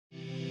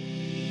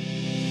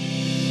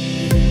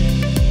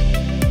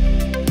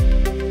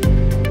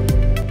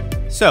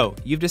So,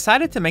 you've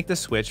decided to make the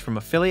switch from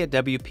Affiliate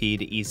WP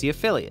to Easy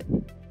Affiliate.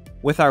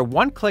 With our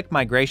one-click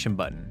migration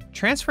button,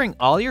 transferring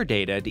all your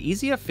data to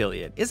Easy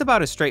Affiliate is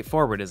about as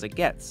straightforward as it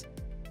gets.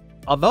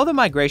 Although the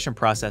migration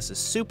process is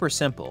super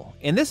simple,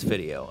 in this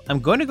video,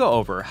 I'm going to go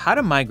over how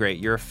to migrate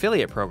your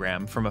affiliate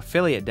program from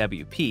Affiliate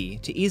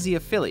WP to Easy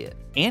Affiliate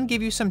and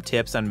give you some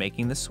tips on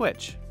making the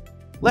switch.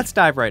 Let's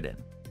dive right in.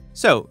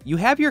 So, you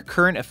have your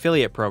current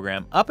affiliate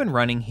program up and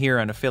running here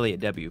on Affiliate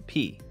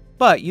WP,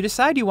 but you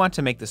decide you want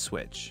to make the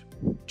switch.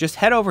 Just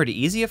head over to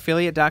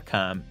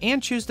easyaffiliate.com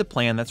and choose the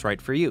plan that's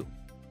right for you.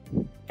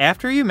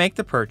 After you make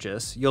the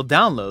purchase, you'll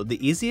download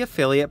the Easy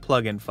Affiliate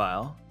plugin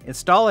file,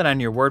 install it on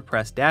your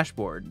WordPress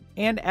dashboard,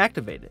 and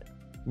activate it.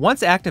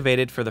 Once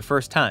activated for the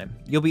first time,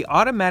 you'll be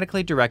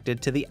automatically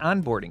directed to the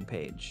onboarding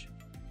page.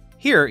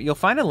 Here, you'll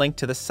find a link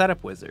to the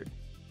setup wizard.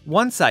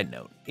 One side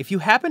note, if you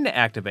happen to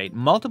activate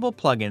multiple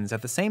plugins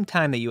at the same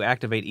time that you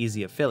activate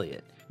Easy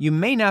Affiliate, you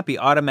may not be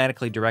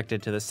automatically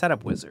directed to the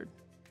setup wizard.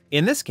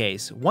 In this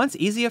case, once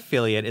Easy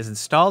Affiliate is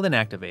installed and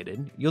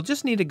activated, you'll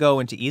just need to go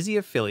into Easy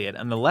Affiliate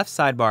on the left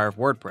sidebar of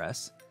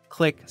WordPress,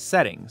 click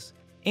Settings,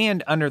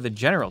 and under the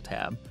General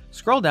tab,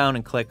 scroll down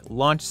and click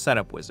Launch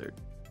Setup Wizard.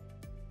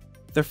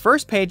 The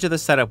first page of the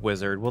Setup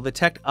Wizard will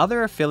detect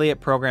other affiliate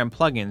program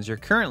plugins you're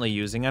currently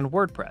using on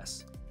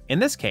WordPress. In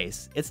this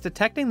case, it's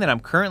detecting that I'm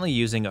currently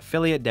using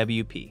Affiliate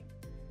WP.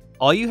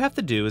 All you have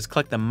to do is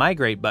click the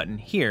Migrate button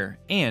here,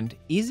 and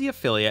Easy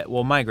Affiliate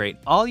will migrate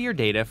all your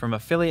data from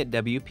Affiliate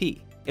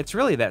WP. It's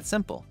really that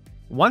simple.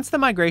 Once the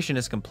migration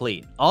is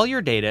complete, all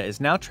your data is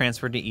now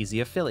transferred to Easy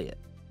Affiliate.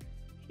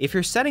 If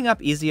you're setting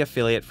up Easy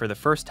Affiliate for the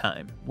first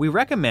time, we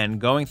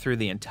recommend going through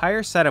the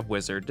entire setup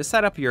wizard to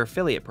set up your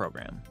affiliate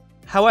program.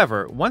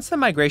 However, once the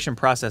migration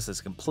process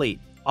is complete,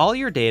 all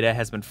your data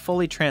has been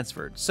fully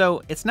transferred,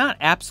 so it's not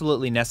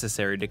absolutely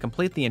necessary to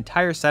complete the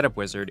entire setup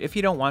wizard if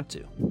you don't want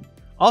to.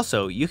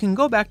 Also, you can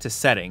go back to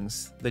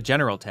Settings, the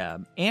General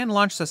tab, and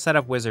launch the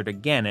Setup Wizard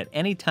again at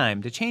any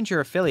time to change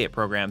your affiliate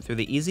program through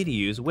the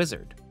easy-to-use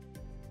wizard.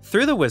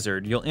 Through the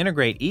wizard, you'll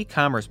integrate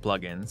e-commerce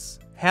plugins,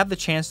 have the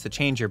chance to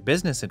change your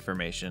business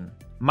information,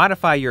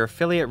 modify your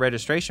affiliate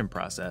registration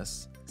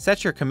process,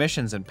 set your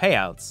commissions and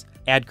payouts,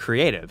 add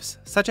creatives,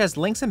 such as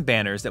links and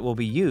banners that will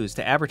be used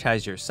to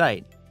advertise your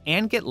site,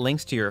 and get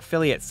links to your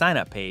affiliate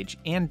sign-up page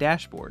and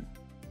dashboard.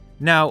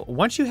 Now,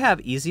 once you have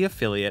Easy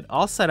Affiliate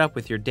all set up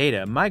with your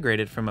data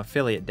migrated from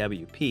Affiliate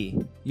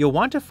WP, you'll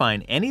want to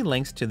find any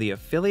links to the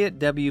Affiliate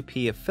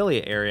WP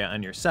affiliate area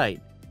on your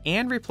site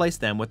and replace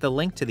them with a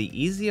link to the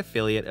Easy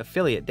Affiliate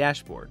affiliate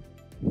dashboard.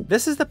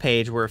 This is the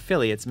page where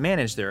affiliates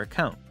manage their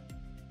account.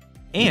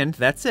 And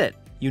that's it.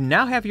 You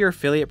now have your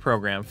affiliate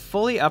program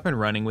fully up and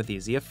running with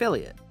Easy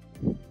Affiliate.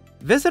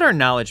 Visit our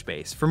knowledge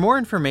base for more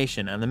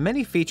information on the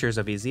many features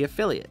of Easy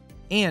Affiliate.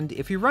 And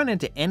if you run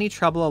into any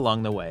trouble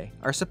along the way,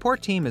 our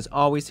support team is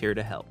always here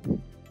to help.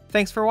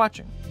 Thanks for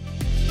watching.